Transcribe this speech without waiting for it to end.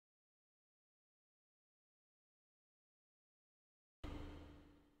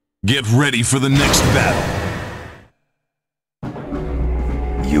Get ready for the next battle.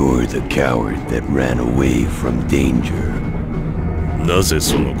 You're the coward that ran away from danger. なぜ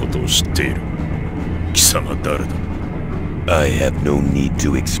そのことを知っている？貴様誰だ？ I have no need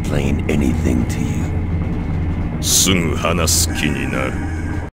to explain anything to you. すぐ話す気になる。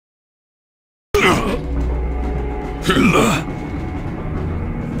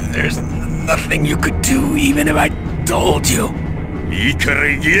There's nothing you could do even if I told you. いいから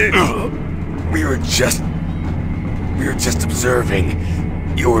言え。We were just observing.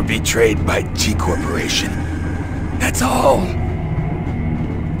 You were betrayed by G Corporation. That's all.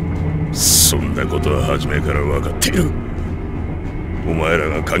 そんなことは初めから分かっている。お前ら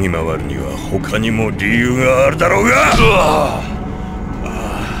が嗅ぎ回るには他にも理由があるだろうが。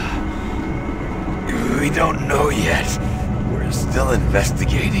We don't know yet. We're still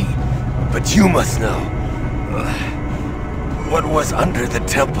investigating. But you must know. What was under the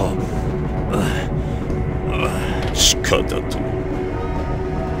temple? 地下だと。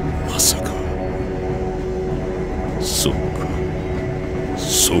まさか。そうか。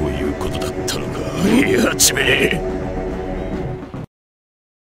そういうことだったのか。やちめ。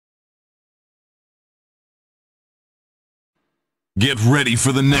Get ready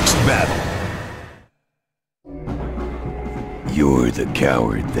for the next battle. You're the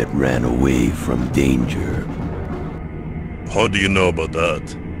coward that ran away from danger. How do you know about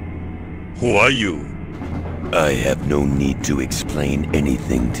that? Who are you? I have no need to explain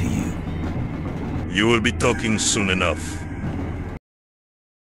anything to you. You will be talking soon enough.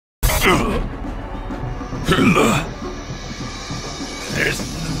 There's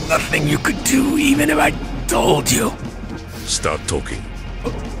nothing you could do even if I told you. Start talking.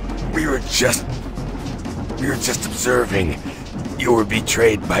 We were just observing. You were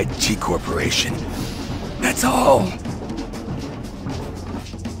betrayed by G Corporation. That's all.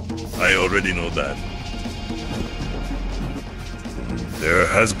 I already know that. There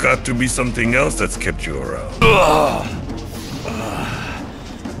has got to be something else that's kept you around.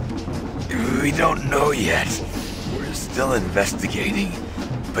 We don't know yet. We're still investigating.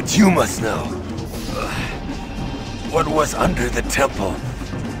 But you must know. What was under the temple?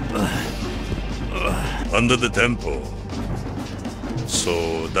 Under the temple.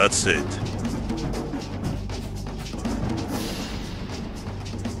 So that's it.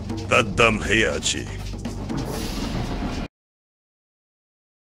 That damn Heihachi.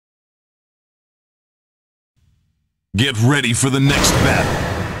 Get ready for the next battle.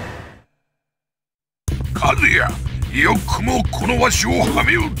 KAZUYA, よくもこのわしをは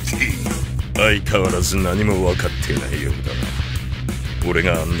め撃って。相変わらず何も分かっていないようだな。俺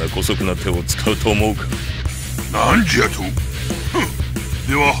があんな姑息な手を使うと思うか。なんじゃと？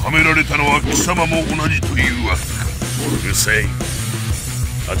でははめられたのは貴様も同じというわけか。うるせえ。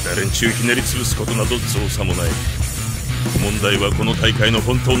あんな連中ひねり潰すことなど造作もない。問題はこの大会の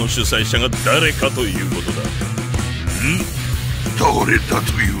本当の主催者が誰かということだ。誰だ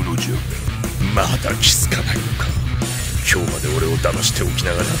というのじゃ。まだ気づかないのか。今日まで俺を騙しておき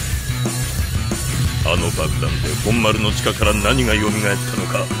ながら。あの爆弾で本丸の地下から何が蘇ったの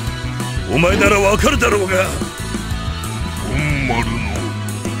か。お前ならわかるだろうが。本丸の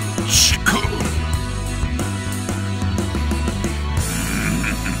地下。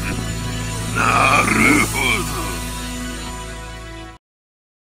なるほ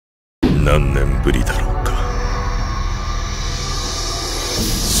ど。何年ぶりだろうか。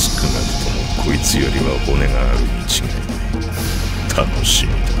少なくともこいつよりは骨があるに違いない。楽し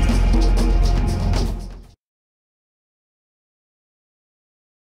みだ。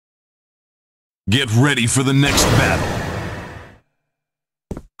Get ready for the next battle.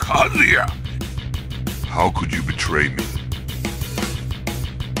 KAZUYA, how could you betray me?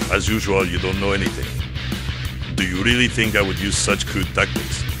 As usual, you don't know anything. Do you really think I would use such crude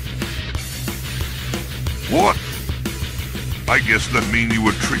tactics? What? I guess that means you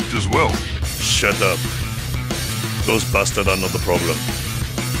were tricked as well. Shut up. Those bastards are not the problem.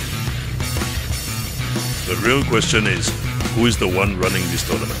 The real question is, who is the one running this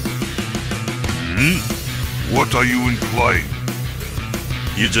tournament? What are you implying?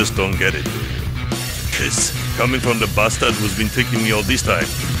 You just don't get it, do you? 'Cause coming from the bastard who's been tricking me all this time.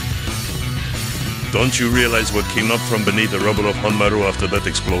 Don't you realize what came up from beneath the rubble of Honmaru after that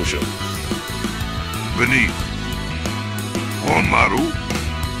explosion? Beneath Honmaru?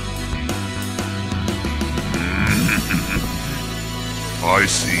 I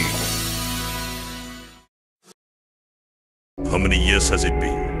see. How many years has it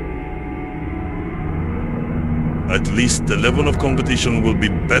been? At least the level of competition will be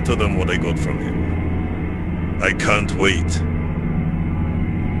better than what I got from him. I can't wait.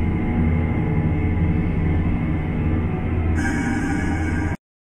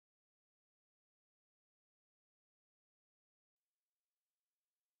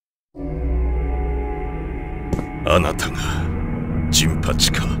 あなたがジンパ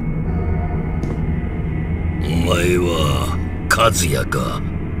チか。お前はカズヤか。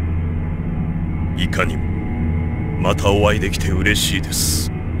いかにも。またお会いできて嬉しいで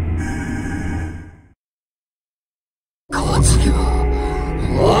す。カズヤ、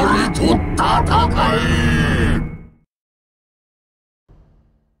俺と戦え。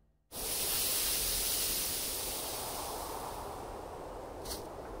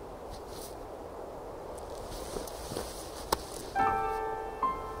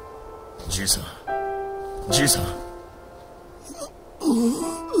じいさん、じいさん。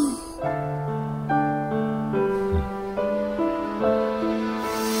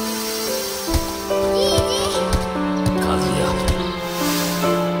カズヤ。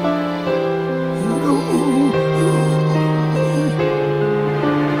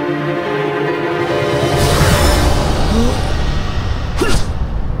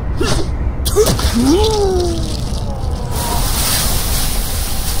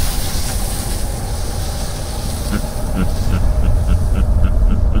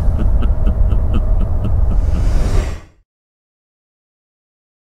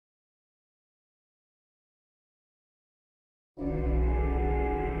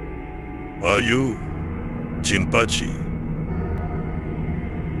Are you Jinpachi?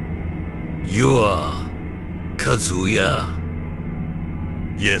 You are Kazuya.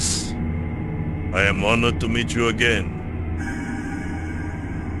 Yes. I am honored to meet you again.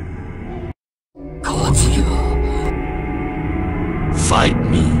 Kazuya. Fight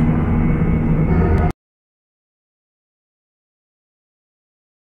me.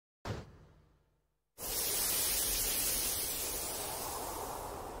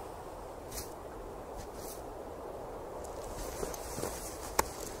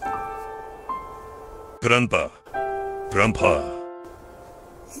 Grandpa.